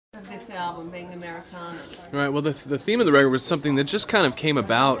of this album being Americana? Right. Well, the theme of the record was something that just kind of came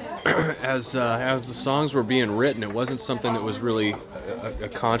about as the songs were being written. It wasn't something that was really a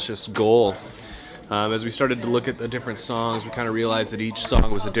conscious goal. As we started to look at the different songs, we kind of realized that each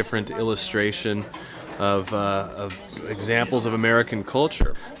song was a different illustration of examples of American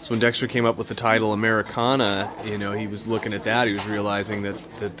culture. So when Dexter came up with the title Americana, he was looking at that. He was realizing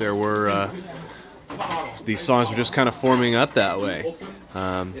that there were these songs were just kind of forming up that way.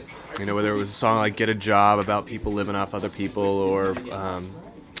 Whether it was a song like "Get a Job" about people living off other people, or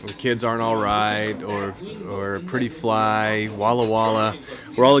 "The Kids Aren't All Right," or "Pretty Fly," "Walla Walla,"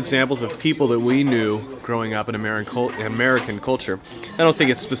 were all examples of people that we knew growing up in American culture. I don't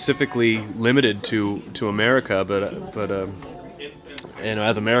think it's specifically limited to America, but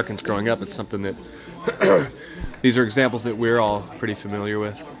as Americans growing up, it's something that these are examples that we're all pretty familiar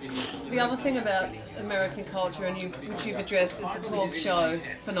with. The other thing about American culture, which you've addressed, is the talk show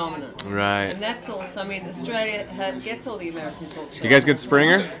phenomenon. Right. And that's also, Australia gets all the American talk shows. You guys get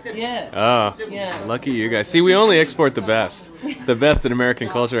Springer? Yeah. Oh, yeah. Lucky you guys. See, we only export the best that American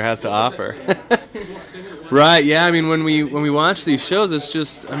culture has to offer. Right. Yeah. When we watch these shows, it's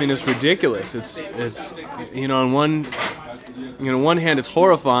just, it's ridiculous. It's on one hand, it's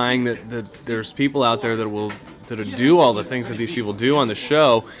horrifying that there's people out there that do all the things that these people do on the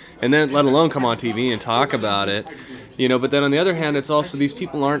show, and then let alone come on TV and talk about it, But then on the other hand, it's also these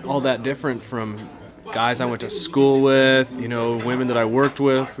people aren't all that different from guys I went to school with, women that I worked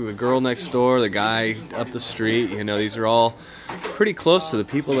with, the girl next door, the guy up the street. These are all pretty close to the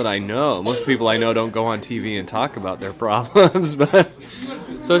people that I know. Most of the people I know don't go on TV and talk about their problems, but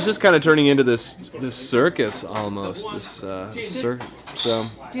so it's just kind of turning into this circus almost. So.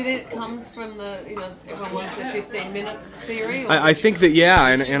 Do you think it comes from the everyone wants their 15 minutes theory? I think that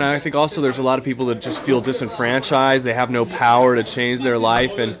and I think also there's a lot of people that just feel disenfranchised. They have no power to change their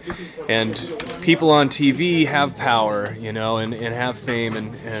life, and people on TV have power, and have fame,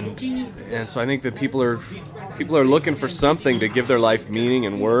 and so I think that people are looking for something to give their life meaning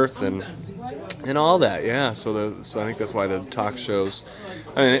and worth and all that. Yeah. So I think that's why the talk shows.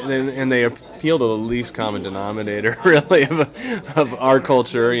 And they appeal to the least common denominator, really, of our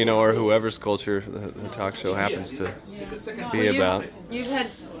culture, or whoever's culture the talk show happens to be about. You've had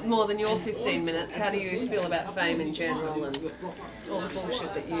more than your 15 minutes. How do you feel about fame in general and all the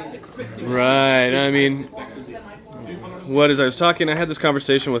bullshit that you... Right. I was talking, I had this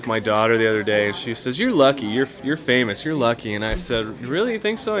conversation with my daughter the other day, and she says, "You're lucky, you're famous, you're lucky." And I said, "Really, you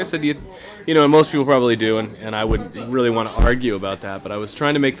think so?" I said, and most people probably do, and I wouldn't really want to argue about that, but I was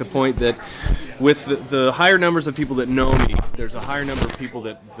trying to make the point that with the higher numbers of people that know me, there's a higher number of people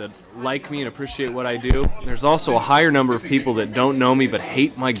that like me and appreciate what I do. There's also a higher number of people that don't know me but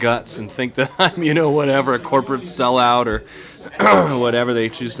hate my guts and think that I'm, a corporate sellout or whatever they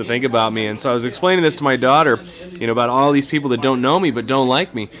choose to think about me. And so I was explaining this to my daughter, about all these people that don't know me but don't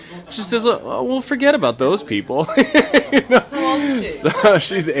like me. She says, "Oh, well, forget about those people." How old is she? So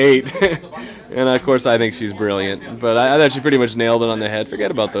she's 8. And of course I think she's brilliant. But I thought she pretty much nailed it on the head.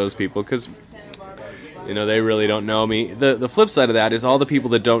 Forget about those people, because they really don't know me. The flip side of that is all the people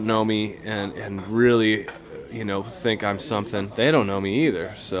that don't know me and really think I'm something, they don't know me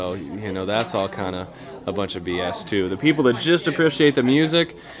either. So that's all kind of a bunch of BS too. The people that just appreciate the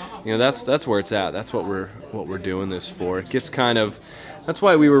music, that's where it's at. That's what we're doing this for. It gets that's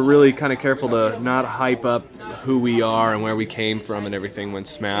why we were really kind of careful to not hype up who we are and where we came from and everything when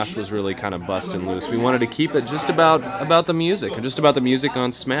Smash was really kind of busting loose. We wanted to keep it just about the music, and just about the music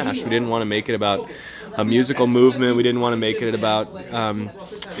on Smash. We didn't want to make it about a musical movement. We didn't want to make it about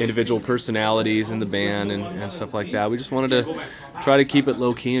individual personalities in the band and stuff like that. We just wanted to try to keep it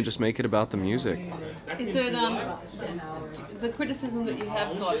low-key and just make it about the music. Is it the criticism that you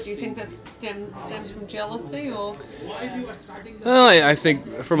have got, do you think that stems from jealousy, or? Well, I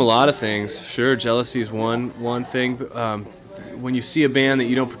think from a lot of things. Sure, jealousy is one thing. When you see a band that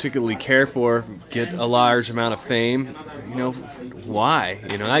you don't particularly care for get a large amount of fame, why?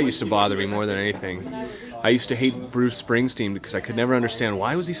 That used to bother me more than anything. I used to hate Bruce Springsteen because I could never understand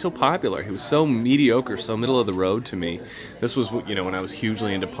why was he so popular. He was so mediocre, so middle of the road to me. This was, when I was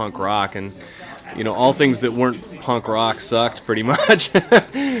hugely into punk rock, and all things that weren't punk rock sucked pretty much.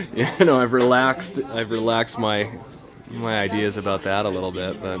 I've relaxed my ideas about that a little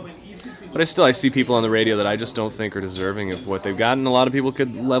bit, but I see people on the radio that I just don't think are deserving of what they've gotten. A lot of people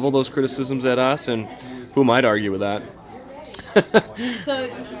could level those criticisms at us, and who might argue with that? So,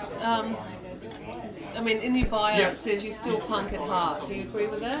 in your bio it says you're still punk at heart. Do you agree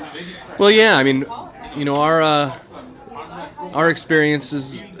with that? Well, yeah. our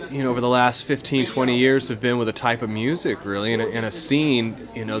experiences, over the last 15, 20 years have been with a type of music, really, and a scene,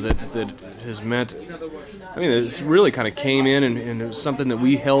 that has meant. I mean, it's really kind of came in, and it was something that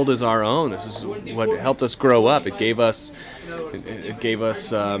we held as our own. This is what helped us grow up. It gave us, it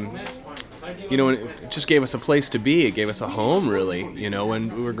just gave us a place to be. It gave us a home, really.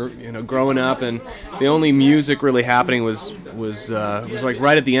 When we were, growing up, and the only music really happening was like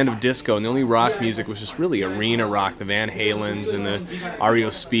right at the end of disco, and the only rock music was just really arena rock, the Van Halens and the REO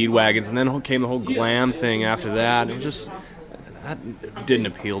Speedwagons, and then came the whole glam thing after that. It was just. That didn't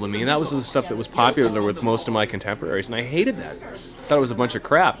appeal to me, and that was the stuff that was popular with most of my contemporaries, and I hated that. I thought it was a bunch of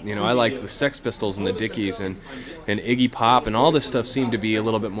crap. I liked the Sex Pistols and the Dickies and Iggy Pop, and all this stuff seemed to be a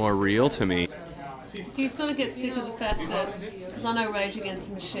little bit more real to me. Do you sort of get sick of the fact that, because I know Rage Against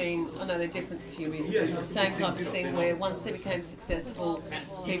the Machine, I know they're different to your music, but the same type of thing where once they became successful,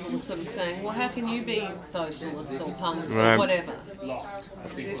 people were sort of saying, well, how can you be socialists or punks or whatever?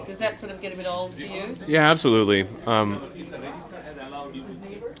 Does that sort of get a bit old for you? Yeah, absolutely. I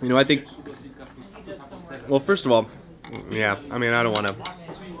think, well, first of all, yeah, I mean, I don't want to,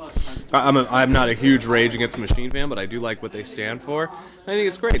 I'm not a huge Rage Against the Machine fan, but I do like what they stand for. I think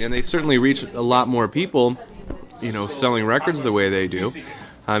it's great, and they certainly reach a lot more people, selling records the way they do.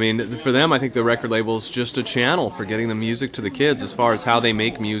 I mean, for them, I think the record label is just a channel for getting the music to the kids. As far as how they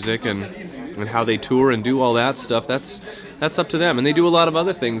make music and how they tour and do all that stuff, that's up to them. And they do a lot of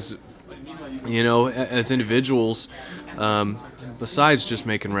other things, as individuals, besides just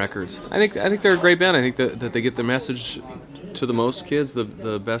making records. I think they're a great band. I think that they get the message to the most kids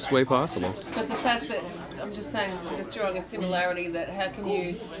the best way possible. But the fact that, I'm just drawing a similarity that how can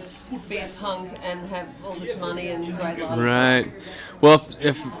you be a punk and have all this money and great lifestyle? Right. Well,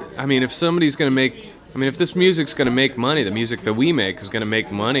 if somebody's going to make, if this music's going to make money, the music that we make is going to make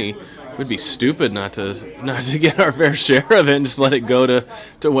money, it would be stupid not to get our fair share of it and just let it go to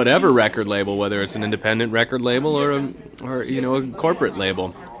whatever record label, whether it's an independent record label or a corporate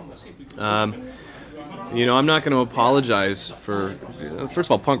label. I'm not going to apologize for. First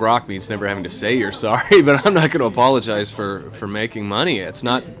of all, punk rock means never having to say you're sorry, but I'm not going to apologize for making money. It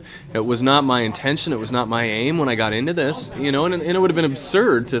was not my intention. It was not my aim when I got into this. And it would have been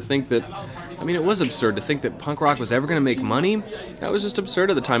absurd to think that. I mean, it was absurd to think that punk rock was ever going to make money. That was just absurd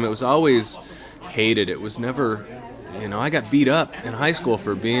at the time. It was always hated. It was never. I got beat up in high school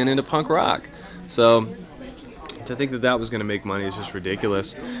for being into punk rock. So. To think that was going to make money is just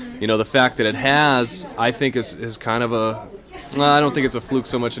ridiculous. The fact that it has, I think, is kind of a. Well, I don't think it's a fluke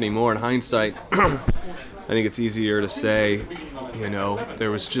so much anymore. In hindsight, I think it's easier to say. There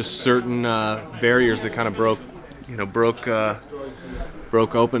was just certain barriers that kind of broke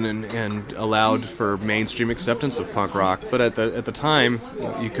open and allowed for mainstream acceptance of punk rock. But at the time,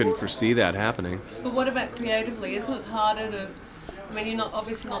 you couldn't foresee that happening. But what about creatively? Isn't it harder to? I mean, you're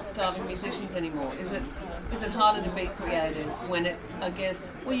obviously not starving musicians anymore. Is it harder to be creative when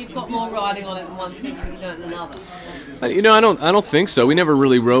you've got more riding on it in one sense, but you don't in another? I don't think so. We never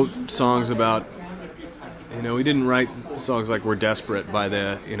really wrote songs about. We didn't write songs like "We're Desperate" by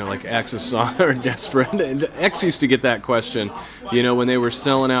the like X's song or "Desperate." And X used to get that question, when they were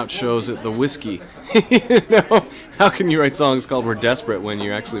selling out shows at the Whiskey. How can you write songs called "We're Desperate" when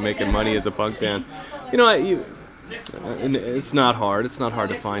you're actually making money as a punk band? And it's not hard. It's not hard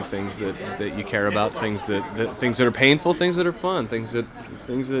to find things that you care about, things that are painful, things that are fun, things that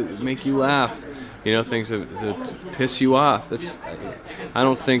make you laugh, things that piss you off. I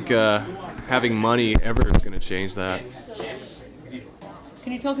don't think having money ever is going to change that.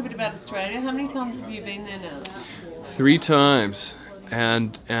 Can you talk a bit about Australia? How many times have you been there now? 3 times,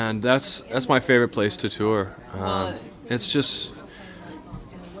 and that's my favorite place to tour. It's just.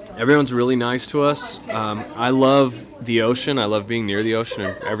 Everyone's really nice to us. I love the ocean. I love being near the ocean,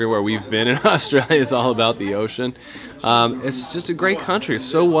 and everywhere we've been in Australia is all about the ocean. It's just a great country. It's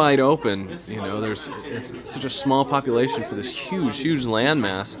so wide open. It's such a small population for this huge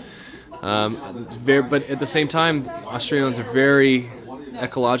landmass. But at the same time, Australians are very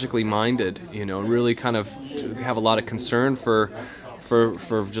ecologically minded. Really kind of have a lot of concern for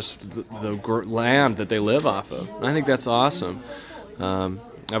just the land that they live off of. And I think that's awesome.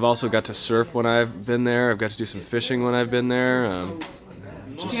 I've also got to surf when I've been there. I've got to do some fishing when I've been there.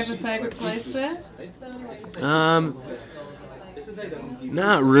 Do you have a favorite place there?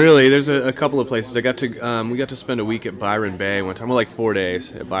 Not really. There's a couple of places. We got to spend a week at Byron Bay one time. Well, like 4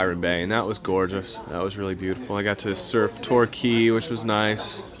 days at Byron Bay, and that was gorgeous. That was really beautiful. I got to surf Torquay, which was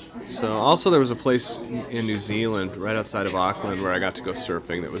nice. So also there was a place in New Zealand right outside of Auckland where I got to go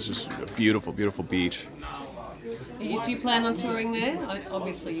surfing that was just a beautiful, beautiful beach. Do you plan on touring there?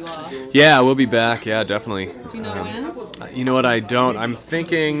 Obviously you are. Yeah, we'll be back. Yeah, definitely. Do you know when? You know what? I don't. I'm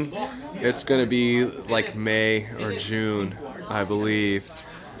thinking it's going to be like May or June, I believe.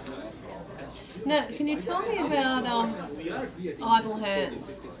 Now, can you tell me about Idle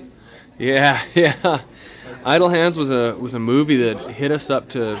Hands? Yeah, yeah. Idle Hands was a movie that hit us up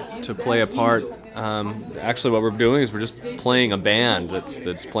to play a part. Actually, what we're doing is we're just playing a band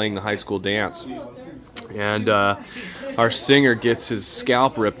that's playing the high school dance, and our singer gets his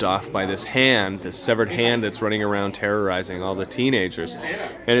scalp ripped off by this severed hand that's running around terrorizing all the teenagers.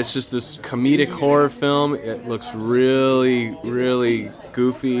 And it's just this comedic horror film. It looks really, really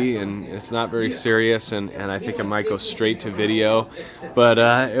goofy, and it's not very serious, and I think it might go straight to video. But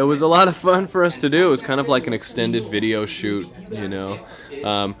it was a lot of fun for us to do. It was kind of like an extended video shoot, you know.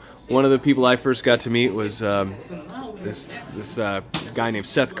 One of the people I first got to meet was this guy named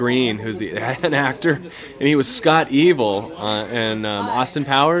Seth Green, who's an actor, and he was Scott Evil in Austin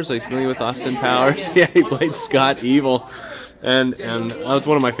Powers. Are you familiar with Austin Powers? Yeah, he played Scott Evil, and that's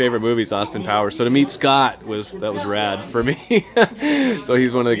one of my favorite movies, Austin Powers. So to meet Scott was rad for me. So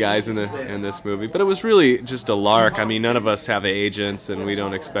he's one of the guys in this movie. But it was really just a lark. I mean, none of us have agents, and we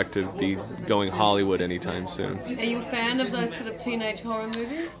don't expect to be going Hollywood anytime soon. Are you a fan of those sort of teenage horror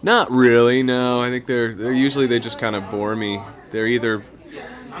movies? Not really, no. I think they're usually they just kind of bore me. They're either,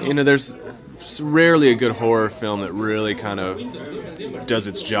 you know, there's rarely a good horror film that really kind of does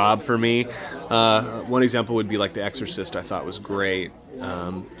its job for me. One example would be like The Exorcist. I thought was great.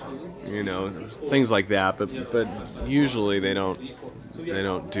 You know, things like that. But usually they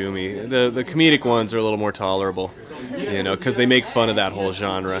don't do me. The comedic ones are a little more tolerable, you know, because they make fun of that whole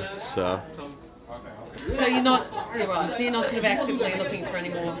genre. So you're right. So you're not sort of actively looking for any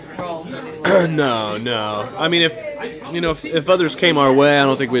more roles anymore. No. I mean, if others came our way, I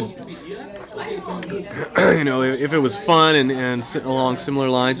don't think we'd. You know, if it was fun and along similar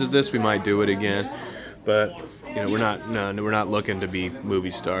lines as this, we might do it again. But you know, we're not looking to be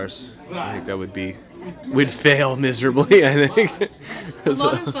movie stars. I think we'd fail miserably. I think. A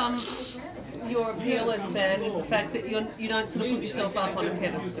lot of your appeal as a band is the fact that you don't sort of put yourself up on a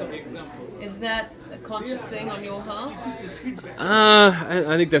pedestal. Is that a conscious thing on your part?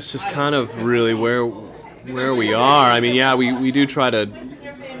 I think that's just kind of really where we are. I mean, yeah, we do try to,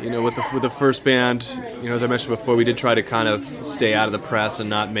 you know, with the first band, you know, as I mentioned before, we did try to kind of stay out of the press and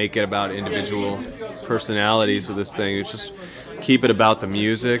not make it about individual personalities with this thing. It's just keep it about the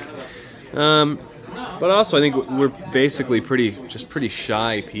music. But also, I think we're basically pretty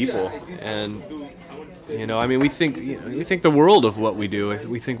shy people, and you know, I mean, we think the world of what we do.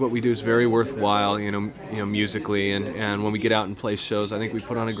 We think what we do is very worthwhile, you know, musically, and when we get out and play shows, I think we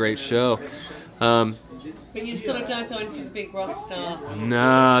put on a great show. But you sort of don't go into the big rock star.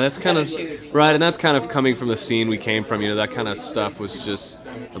 No, that's kind of right, and that's kind of coming from the scene we came from. You know, that kind of stuff was just,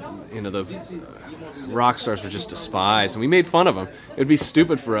 you know, the rock stars were just despised, and we made fun of them. It'd be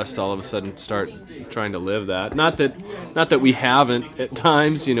stupid for us to all of a sudden start trying to live that. Not that we haven't at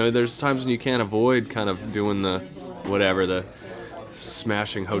times. You know, there's times when you can't avoid kind of doing the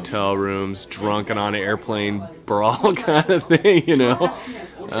smashing hotel rooms, drunk and on an airplane brawl kind of thing. You know.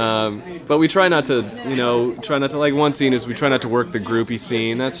 But we try not to, like one scene is we try not to work the groupie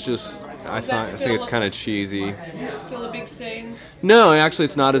scene. That's just, I think it's kind of cheesy. Is it still a big scene? No, actually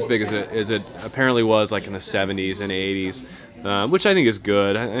it's not as big as it apparently was like in the 70s and 80s, which I think is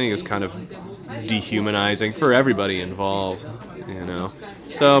good. I think it's kind of dehumanizing for everybody involved, you know.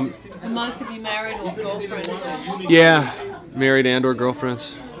 So. And most of you married or girlfriends? Yeah, married and or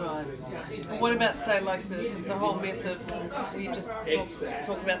girlfriends. What about, say, like the whole myth of, you just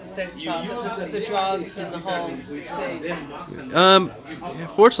talked about the sex part, but the drugs and the whole scene?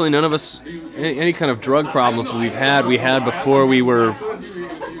 Fortunately, none of us, any kind of drug problems we had before we were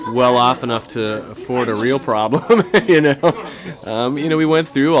well off enough to afford a real problem, you know. We went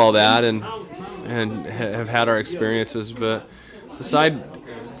through all that and have had our experiences, but aside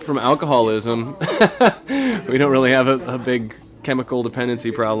from alcoholism, we don't really have a big chemical dependency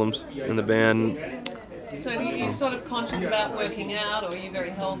problems in the band. So are you sort of conscious about working out, or are you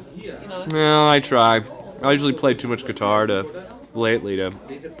very healthy, you know? No, I try. I usually play too much guitar lately to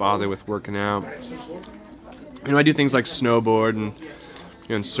bother with working out. You know, I do things like snowboard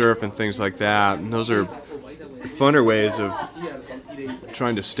and surf and things like that, and those are funner ways of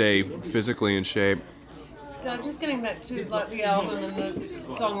trying to stay physically in shape. Just getting back to like the album and the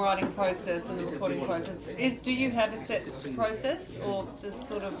songwriting process and the recording process, do you have a set process, or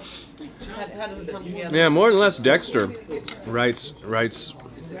sort of how does it come together? Yeah, more or less Dexter writes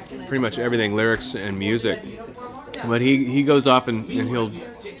pretty much everything, lyrics and music. But he goes off and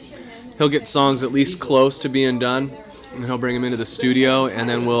he'll he'll get songs at least close to being done, and he'll bring them into the studio, and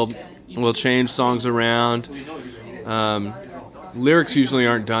then we'll change songs around. Lyrics usually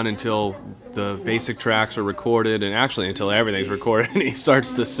aren't done until the basic tracks are recorded, and actually until everything's recorded and he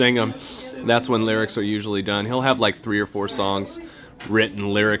starts to sing them. That's when lyrics are usually done. He'll have like 3 or 4 songs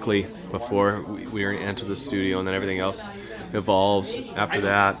written lyrically before we enter the studio, and then everything else evolves after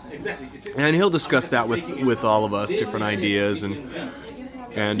that. And he'll discuss that with all of us, different ideas,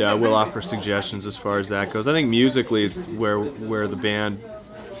 and we'll offer suggestions as far as that goes. I think musically is where the band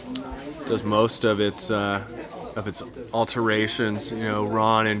does most of its alterations. You know,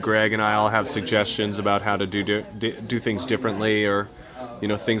 Ron and Greg and I all have suggestions about how to do things differently, or you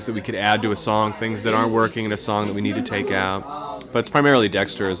know, things that we could add to a song, things that aren't working in a song that we need to take out. But it's primarily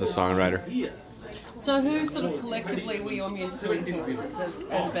Dexter as a songwriter. So who sort of collectively were your musical influences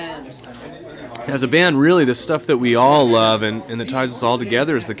as a band? As a band, really the stuff that we all love and that ties us all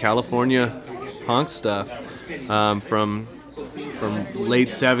together is the California punk stuff, from late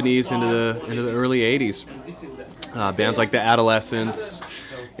 70s into the early 80s. Bands like the Adolescents,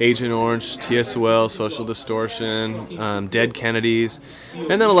 Agent Orange, TSOL, Social Distortion, Dead Kennedys,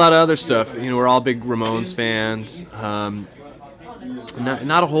 and then a lot of other stuff. You know, we're all big Ramones fans.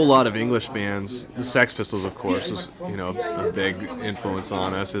 Not a whole lot of English bands. The Sex Pistols, of course, is, you know, a big influence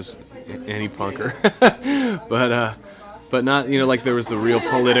on us as any punker. But not, you know, like there was the real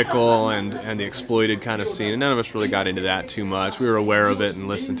political and the exploited kind of scene, and none of us really got into that too much. We were aware of it and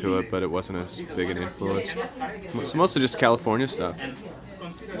listened to it, but it wasn't as big an influence. So mostly just California stuff.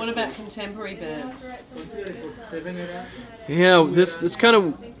 What about contemporary bands? Yeah, it's kind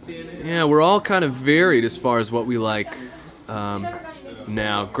of, yeah, we're all kind of varied as far as what we like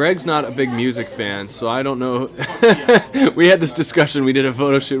now. Greg's not a big music fan, so I don't know. We had this discussion, we did a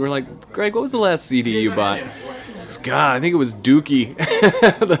photo shoot, we're like, Greg, what was the last CD you bought? God, I think it was Dookie,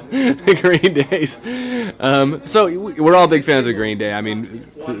 the Green Days. So we're all big fans of Green Day. I mean,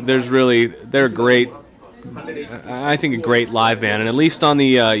 they're great. I think a great live band, and at least on the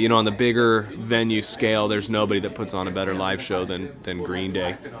you know, on the bigger venue scale, there's nobody that puts on a better live show than Green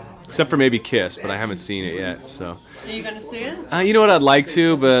Day, except for maybe Kiss, but I haven't seen it yet. So. Are you going to see it? You know what, I'd like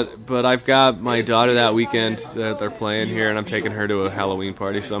to, but I've got my daughter that weekend that they're playing here, and I'm taking her to a Halloween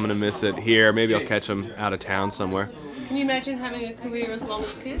party, so I'm going to miss it here. Maybe I'll catch them out of town somewhere. Can you imagine having a career as long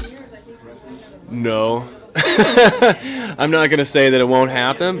as Kiss? No. I'm not going to say that it won't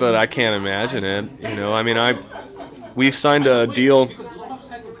happen, but I can't imagine it. You know, I mean, we signed a deal,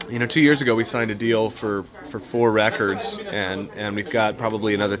 you know, 2 years ago we signed a deal for 4 records, and we've got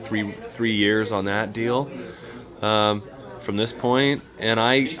probably another three years on that deal. From this point, and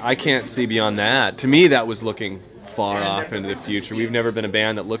I can't see beyond that. To me, that was looking far off into the future. We've never been a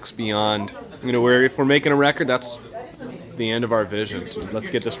band that looks beyond, you know, where if we're making a record, that's the end of our vision. Let's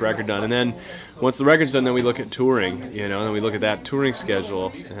get this record done, and then once the record's done, then we look at touring, you know, and then we look at that touring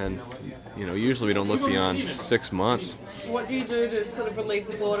schedule, and you know, usually we don't look beyond 6 months. What do you do to sort of relieve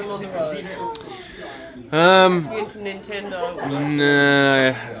the boredom on the road? You into Nintendo?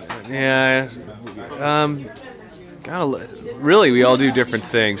 Nah, yeah. Really, we all do different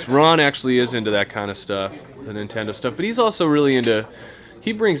things. Ron actually is into that kind of stuff, the Nintendo stuff, but he's also really into,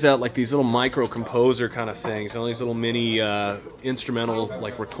 he brings out like these little micro composer kind of things, all these little mini instrumental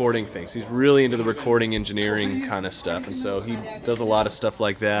like recording things. He's really into the recording engineering kind of stuff, and so he does a lot of stuff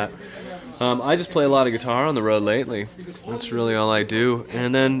like that. I just play a lot of guitar on the road lately. That's really all I do.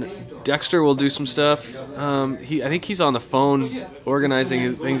 And then Dexter will do some stuff. I think he's on the phone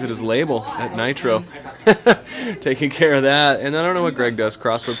organizing things at his label at Nitro, taking care of that. And I don't know what Greg does,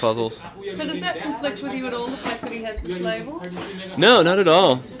 crossword puzzles. So does that conflict with you at all, the fact that he has this label? No, not at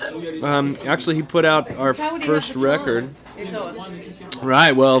all. Actually, he put out our first record.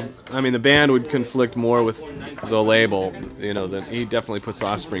 Right, well, I mean, the band would conflict more with the label, you know, than he definitely puts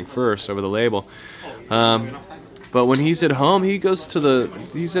Offspring first over the label. But when he's at home, he goes to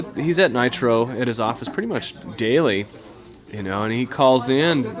he's at Nitro at his office pretty much daily, you know, and he calls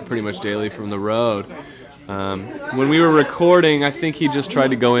in pretty much daily from the road. When we were recording, I think he just tried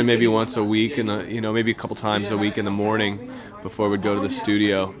to go in maybe once a week, maybe a couple times a week in the morning before we'd go to the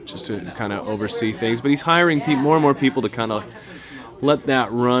studio, just to kind of oversee things. But he's hiring more and more people to kind of let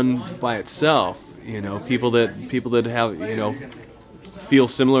that run by itself. You know, people that have, you know, feel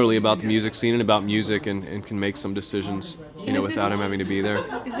similarly about the music scene and about music, and can make some decisions, you know, without him having to be there.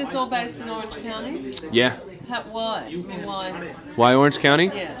 Is this all based in Orange County? Yeah. Why? Why Orange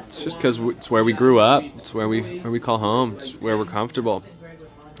County? Yeah. It's just because it's where we grew up. It's where we call home. It's where we're comfortable.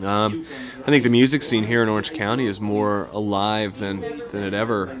 I think the music scene here in Orange County is more alive than it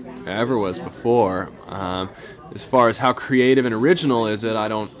ever was before. as far as how creative and original is it,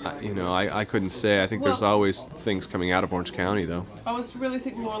 I couldn't say. I think there's always things coming out of Orange County, though. I was really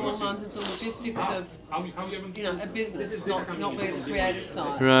thinking more along the lines of the logistics of, a business, not really the creative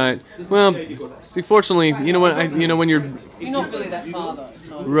side. Right. Well, see, fortunately, when you're not really that far though.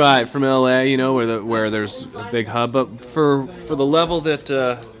 So. Right, from LA, where there's a big hub, but for the level that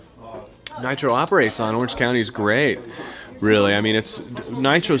Nitro operates on, Orange County is great. Really, I mean,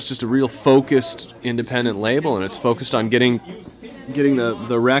 Nitro's just a real focused independent label, and it's focused on getting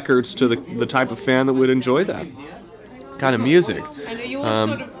the records to the type of fan that would enjoy that kind of music. And are you all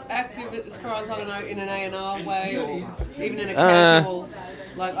sort of active as far as, I don't know, in an A&R way, or even in a casual,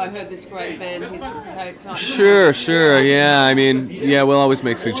 like, I heard this great band, here's this tape type? Sure, yeah. I mean, yeah, we'll always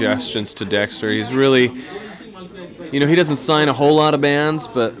make suggestions to Dexter. He's really... he doesn't sign a whole lot of bands,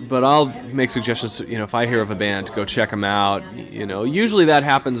 but I'll make suggestions. If I hear of a band, go check them out. Usually that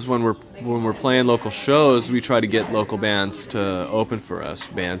happens when we're playing local shows. We try to get local bands to open for us,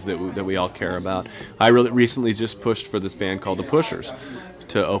 bands that we all care about. I really recently just pushed for this band called The Pushers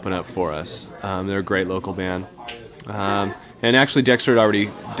to open up for us. They're a great local band, and actually Dexter's already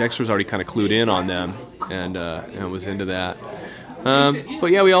kind of clued in on them and was into that.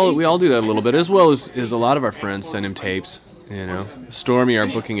 But yeah, we all do that a little bit, as well as a lot of our friends send him tapes. Stormy, our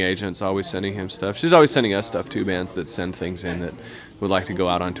booking agent's always sending him stuff. She's always sending us stuff too, bands that send things in that would like to go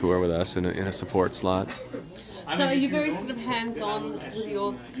out on tour with us in a support slot. So are you very sort of hands-on with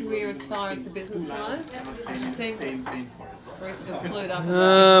your career as far as the business side? You seem very sort of clued up.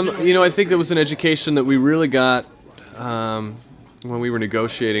 I think that was an education that we really got when we were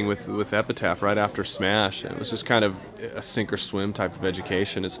negotiating with Epitaph right after Smash. It was just kind of a sink or swim type of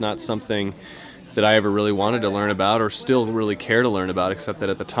education. It's not something that I ever really wanted to learn about or still really care to learn about, except that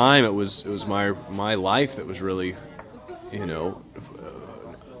at the time it was my life that was really,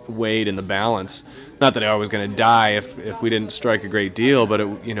 weighed in the balance. Not that I was going to die if we didn't strike a great deal,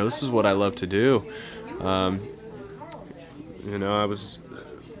 but this is what I love to do. I was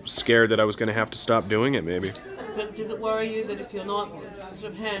scared that I was going to have to stop doing it, maybe. But does it worry you that if you're not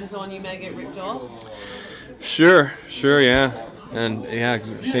sort of hands-on, you may get ripped off? Sure, yeah, and yeah,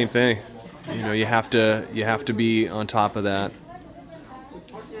 same thing. You have to be on top of that.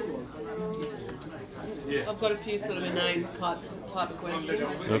 I've got a few sort of inane type of questions.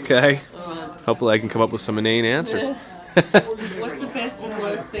 Okay. Hopefully, I can come up with some inane answers. What's the best and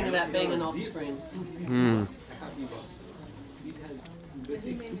worst thing about being an Offspring?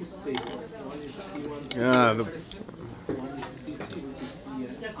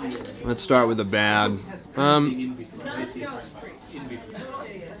 Let's start with the bad.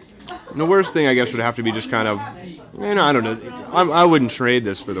 The worst thing, I guess, would have to be just kind of, I don't know. I wouldn't trade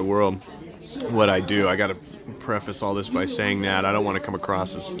this for the world. What I do, I got to preface all this by saying that I don't want to come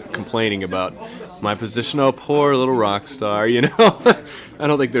across as complaining about my position. Oh, poor little rock star, I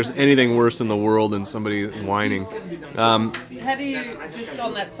don't think there's anything worse in the world than somebody whining. How do you, just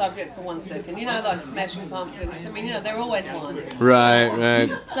on that subject for 1 second, like Smashing Pumpkins, I mean, they're always whining. Right.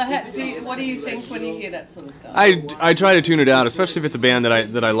 So what do you think when you hear that sort of stuff? I try to tune it out, especially if it's a band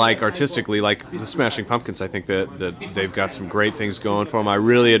that I like artistically, like the Smashing Pumpkins. I think that they've got some great things going for them. I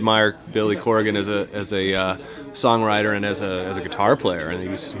really admire Billy Corgan as a songwriter and as a guitar player. I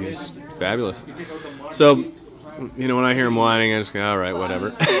think he's fabulous. So, when I hear him whining, I just go, all right,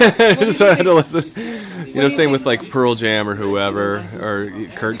 whatever. So I had to listen. Same with like Pearl Jam or whoever, or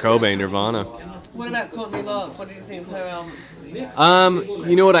Kurt Cobain, Nirvana. What about Courtney Love? What do you think of her album?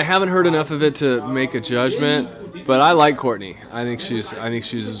 What? I haven't heard enough of it to make a judgment, but I like Courtney. I think she's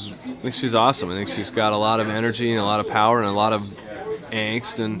awesome. I think she's got a lot of energy and a lot of power and a lot of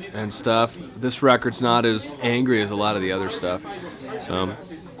angst and stuff. This record's not as angry as a lot of the other stuff. So.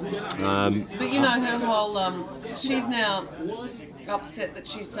 But her whole, she's now upset that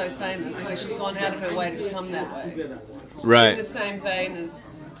she's so famous, where she's gone out of her way to become that way. Right. In the same vein as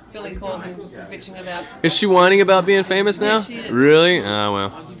Billy Corgan bitching about. Is she whining about being famous now? Yeah, she is. Really? Oh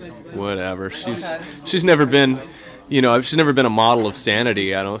well, whatever. She's never been, she's never been a model of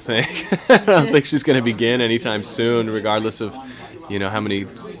sanity. I don't think. I don't think she's going to begin anytime soon, regardless of, how many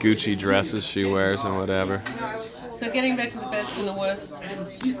Gucci dresses she wears and whatever. So getting back to the best and the worst.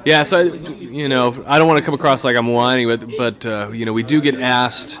 Yeah, so, I don't want to come across like I'm whining, but we do get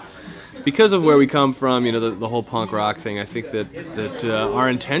asked, because of where we come from, the whole punk rock thing, I think that our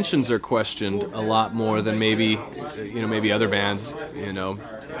intentions are questioned a lot more than maybe other bands,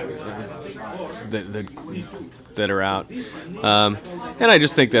 that that are out. And I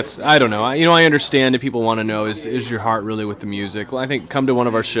just think that's, I don't know. I understand that people want to know, is your heart really with the music? Well, I think come to one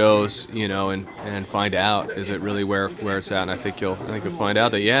of our shows, and find out, is it really where it's at? And I think you'll find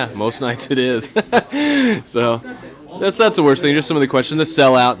out that, yeah, most nights it is. So that's the worst thing. Just some of the questions,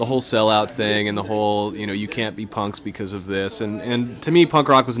 the whole sellout thing, and the whole, you can't be punks because of this. And to me, punk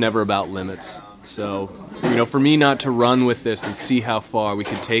rock was never about limits. So, for me not to run with this and see how far we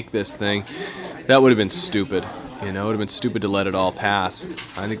could take this thing, that would have been stupid. It would have been stupid to let it all pass.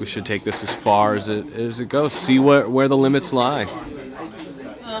 I think we should take this as far as it goes. See where the limits lie.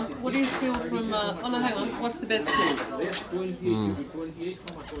 What do you steal from? Oh no, hang on. What's the best thing?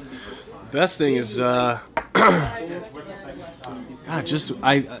 Best thing is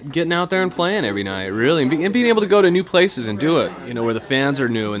getting out there and playing every night, really, and being able to go to new places and do it. Where the fans are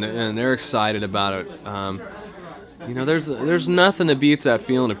new and they're excited about it. There's nothing that beats that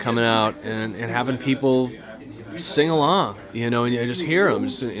feeling of coming out and having people sing along, and you just hear them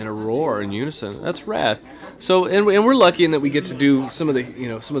just in a roar in unison. That's rad. So, and we're lucky in that we get to do some of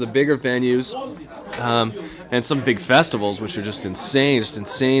the bigger venues, and some big festivals, which are just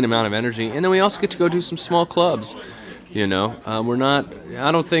insane amount of energy. And then we also get to go do some small clubs. We're not.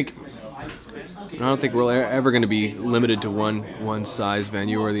 I don't think we're ever going to be limited to one size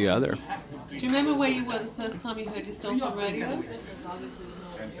venue or the other. Do you remember where you were the first time you heard yourself on radio?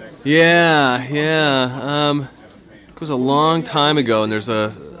 Yeah. It was a long time ago, and there's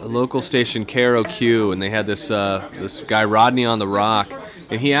a local station, KROQ, and they had this guy, Rodney on the Rock,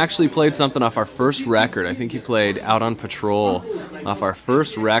 and he actually played something off our first record. I think he played Out on Patrol off our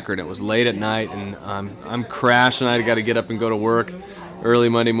first record. It was late at night, and I'm crashing. I got to get up and go to work early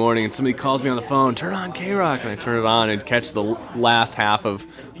Monday morning, and somebody calls me on the phone, turn on K-Rock, and I turn it on and catch the last half of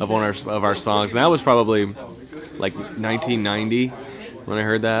one of our songs. And that was probably like 1990 when I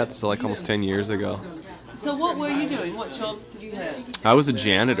heard that, so like almost 10 years ago. So what were you doing? What jobs did you have? I was a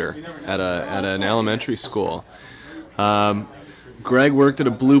janitor at an elementary school. Greg worked at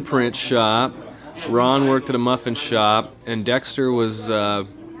a blueprint shop. Ron worked at a muffin shop, and Dexter was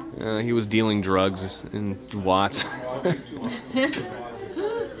he was dealing drugs in Watts.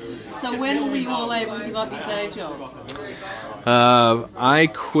 So when were you all able to give up your day jobs? I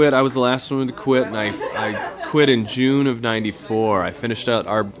quit. I was the last one to quit, and I quit in June of '94. I finished out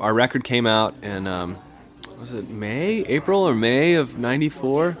our record came out in was it April or May of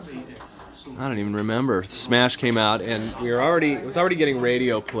 '94? I don't even remember. Smash came out, and it was already getting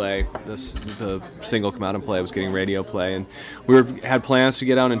radio play. The single Come Out and Play was getting radio play, and we had plans to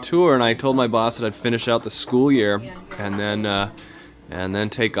get out and tour. And I told my boss that I'd finish out the school year, and then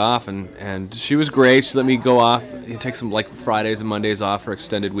take off. And she was great. She let me go off. Take some like Fridays and Mondays off for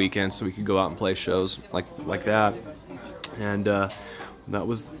extended weekends, so we could go out and play shows like that. And that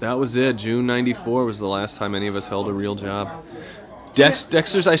was it. June '94 was the last time any of us held a real job.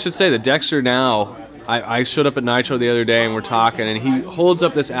 Dexter's, I should say that Dexter now, I showed up at Nitro the other day and we're talking, and he holds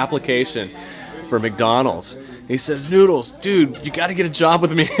up this application for McDonald's. He says, Noodles, dude, you got to get a job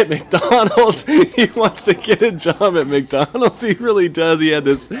with me at McDonald's. He wants to get a job at McDonald's. He really does. He had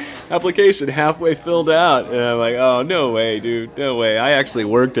this application halfway filled out. And I'm like, oh, no way, dude. No way. I actually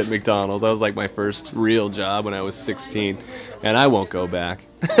worked at McDonald's. That was like my first real job when I was 16. And I won't go back.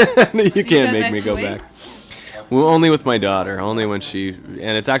 You can't make me go back. Well, only with my daughter. Only when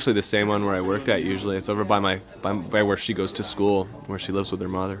and it's actually the same one where I worked at usually. It's over by where she goes to school, where she lives with her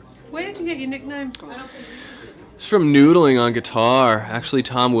mother. Where did you get your nickname from? It's from noodling on guitar. Actually,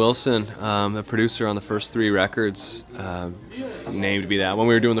 Tom Wilson, the producer on the first 3 records, named me that when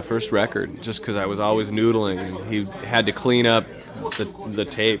we were doing the first record, just because I was always noodling, and he had to clean up the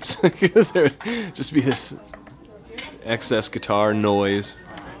tapes because there would just be this excess guitar noise.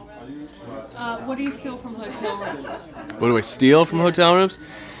 What do you steal from hotel rooms? What do I steal from hotel rooms?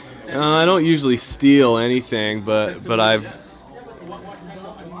 I don't usually steal anything, but I've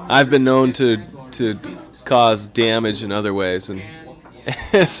been known to cause damage in other ways, and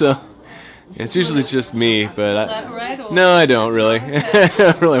so it's usually just me. But no, I don't really. Okay. I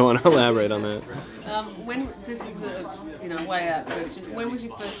don't really want to elaborate on that. This is a way out question. When was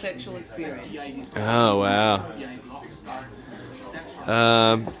your first sexual experience? Oh wow.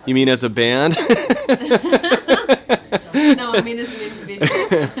 You mean as a band? No, I mean as an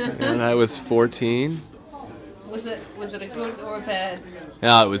individual. And I was 14. Was it a good or a bad?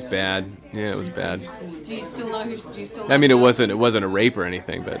 Yeah, it was bad. Yeah, it was bad. Do you still know? I mean, it wasn't a rape or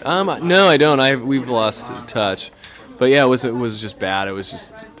anything, but no, I don't. We've lost touch. But yeah, it was just bad. It was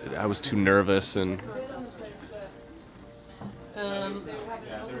just I was too nervous and.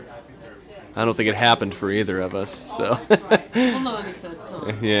 I don't think it happened for either of us. So. Well, not only first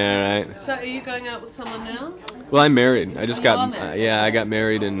time. Yeah, right. So are you going out with someone now? Well, I'm married. I just got yeah, I got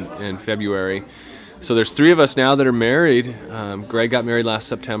married in February. So there's 3 of us now that are married. Greg got married last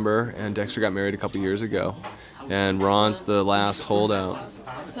September, and Dexter got married a couple years ago, and Ron's the last holdout.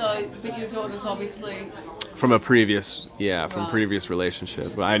 So, but your daughter's obviously from a previous previous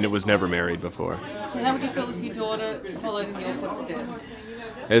relationship. I was never married before. So how would you feel if your daughter followed in your footsteps?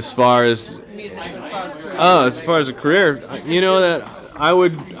 As far as music, as far as career. Oh, as far as a career, you know that I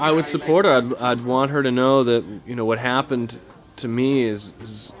would support her. I'd want her to know that what happened to me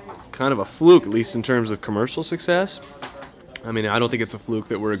is kind of a fluke, at least in terms of commercial success. I mean, I don't think it's a fluke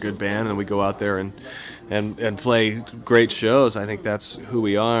that we're a good band and we go out there and play great shows. I think that's who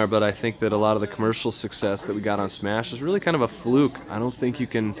we are, but I think that a lot of the commercial success that we got on Smash is really kind of a fluke. I don't think you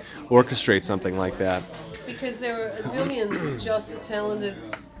can orchestrate something like that. Because there are a zillion just as talented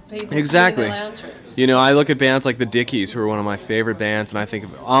people. Exactly. In the lounge rooms. I look at bands like the Dickies, who are one of my favorite bands, and I think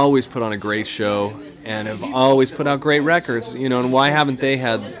have always put on a great show and have always put out great records, and why haven't they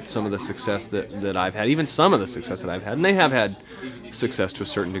had some of the success that I've had, even some of the success that I've had, and they have had success to a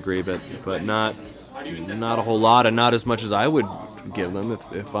certain degree, but not a whole lot, and not as much as I would give them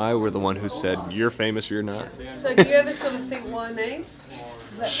if I were the one who said, you're famous, you're not. So do you ever sort of think, why me?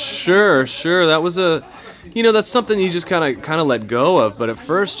 Sure, that was that's something you just kind of let go of, but at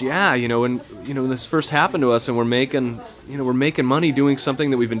first, when this first happened to us and we're making money doing something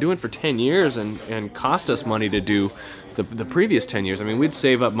that we've been doing for 10 years and cost us money to do the previous 10 years. I mean, we'd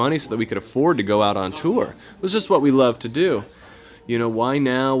save up money so that we could afford to go out on tour. It was just what we loved to do. Why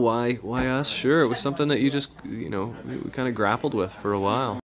now? Why us? Sure, it was something that we kind of grappled with for a while.